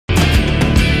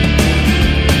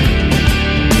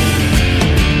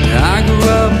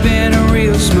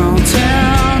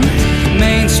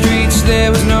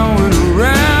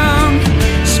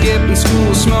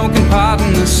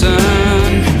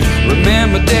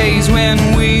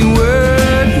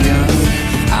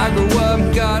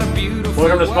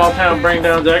to Small Town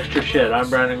Bringdown's Extra Shit. I'm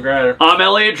Brandon Grader. I'm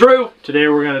Elliot Drew. Today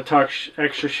we're going to talk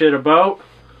extra shit about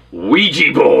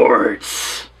Ouija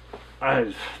boards.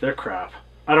 They're crap.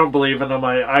 I don't believe in them.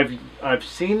 I've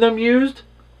seen them used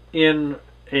in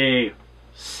a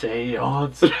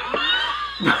seance. But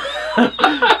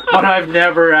I've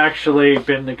never actually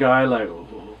been the guy like,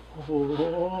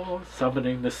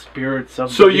 summoning the spirits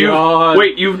of so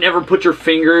you've never put your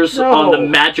fingers on the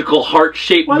magical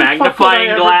heart-shaped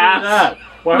magnifying glass?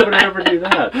 Why would I ever do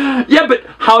that? Yeah, but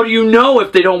how do you know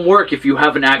if they don't work if you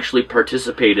haven't actually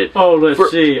participated? Oh,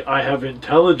 let's see. I have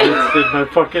intelligence in my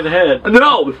fucking head.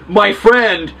 No, my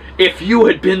friend, if you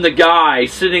had been the guy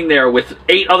sitting there with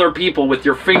 8 other people with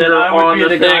your finger on the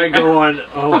thing, guy going,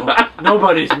 oh,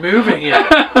 nobody's moving it.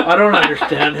 I don't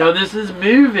understand how this is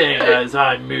moving as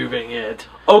I'm moving it.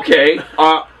 Okay,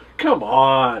 come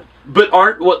on. But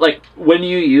when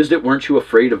you used it, weren't you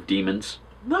afraid of demons?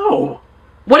 No.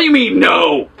 What do you mean,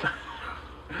 no?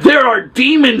 There are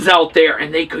demons out there,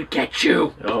 and they could get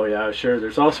you. Oh, yeah, sure.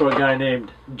 There's also a guy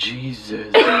named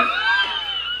Jesus.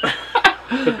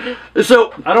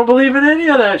 So I don't believe in any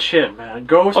of that shit, man.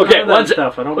 Ghosts and that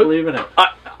stuff. I don't believe in it.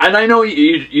 And I know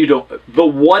you don't. But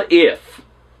what if?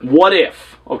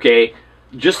 Okay,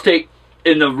 just take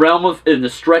in the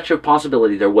stretch of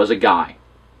possibility, there was a guy,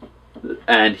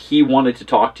 and he wanted to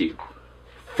talk to you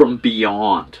from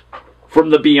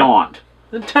the beyond.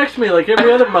 Then text me like every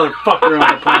other motherfucker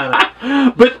on the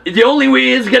planet. But the only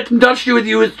way to get in touch with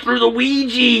you is through the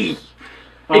Ouija.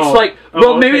 It's like,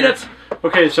 well, okay. maybe that's...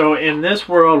 Okay, so in this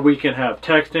world, we can have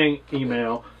texting,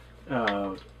 email,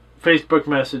 Facebook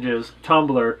messages,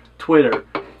 Tumblr, Twitter,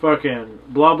 fucking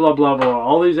blah, blah, blah, blah,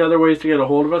 all these other ways to get a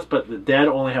hold of us, but the dead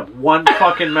only have one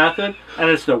fucking method, and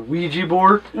it's the Ouija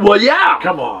board? Well, yeah.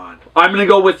 Come on. I'm going to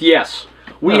go with yes.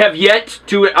 We have yet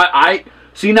to...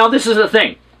 See, now this is the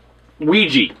thing.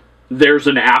 Ouija. There's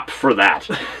an app for that.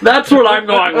 That's what I'm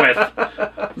going with.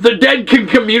 The dead can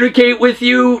communicate with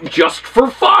you just for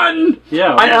fun.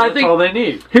 Yeah, I think all they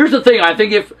need. Here's the thing. I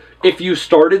think if you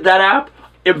started that app,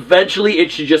 eventually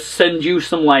it should just send you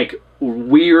some like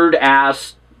weird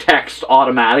ass text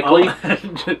automatically.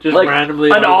 Just like randomly.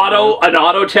 An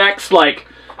auto text like,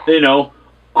 you know,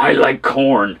 I like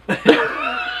corn.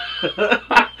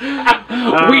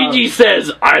 Ouija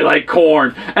says, I like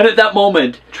corn. And at that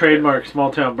moment... Trademark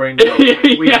Small Town Bringdown.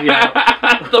 Ouija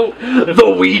app.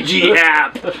 the Ouija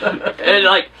app. And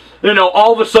like, you know,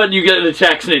 all of a sudden you get a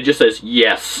text and it just says,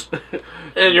 yes.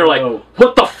 And you're like,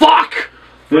 what the fuck?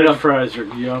 French fries are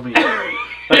yummy.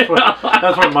 That's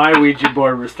what my Ouija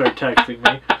board would start texting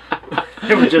me.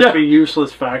 It would just be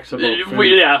useless facts about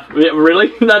food. Yeah,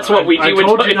 really? That's what Ouija would I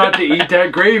told you not to eat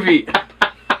that gravy.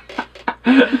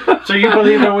 So you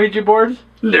believe in Ouija boards?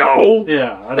 No.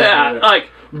 Yeah, I don't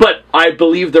but I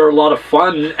believe they're a lot of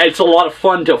fun. It's a lot of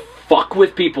fun to fuck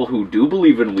with people who do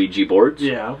believe in Ouija boards.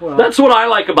 Yeah, well. That's what I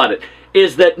like about it.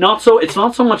 Is that it's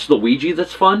not so much the Ouija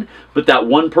that's fun, but that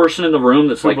one person in the room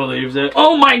that's who believes it.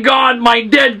 Oh my god, my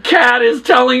dead cat is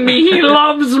telling me he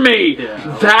loves me.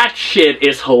 Yeah. That shit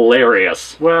is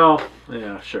hilarious. Well,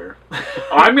 yeah, sure.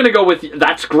 I'm gonna go with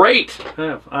that's great.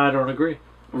 Yeah, I don't agree.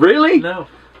 Really? No.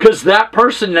 Because that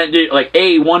person that did, like,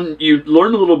 one, you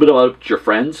learn a little bit about your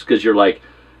friends, because you're like,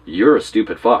 you're a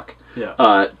stupid fuck.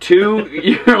 Yeah. 2,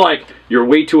 you're like, you're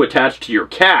way too attached to your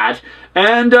cat.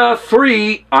 And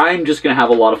 3, I'm just going to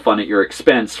have a lot of fun at your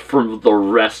expense for the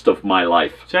rest of my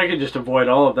life. See, I could just avoid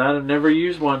all of that and never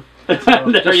use one.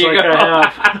 So, there you go. I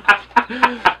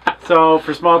have. So,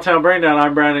 for Small Town Bringdown,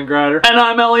 I'm Brandon Grader. And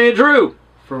I'm Elliot Drew.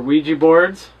 For Ouija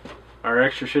boards, our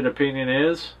extra shit opinion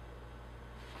is...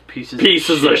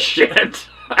 Pieces of shit.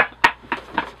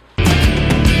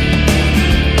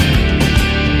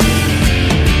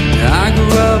 I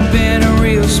grew up in a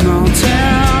real small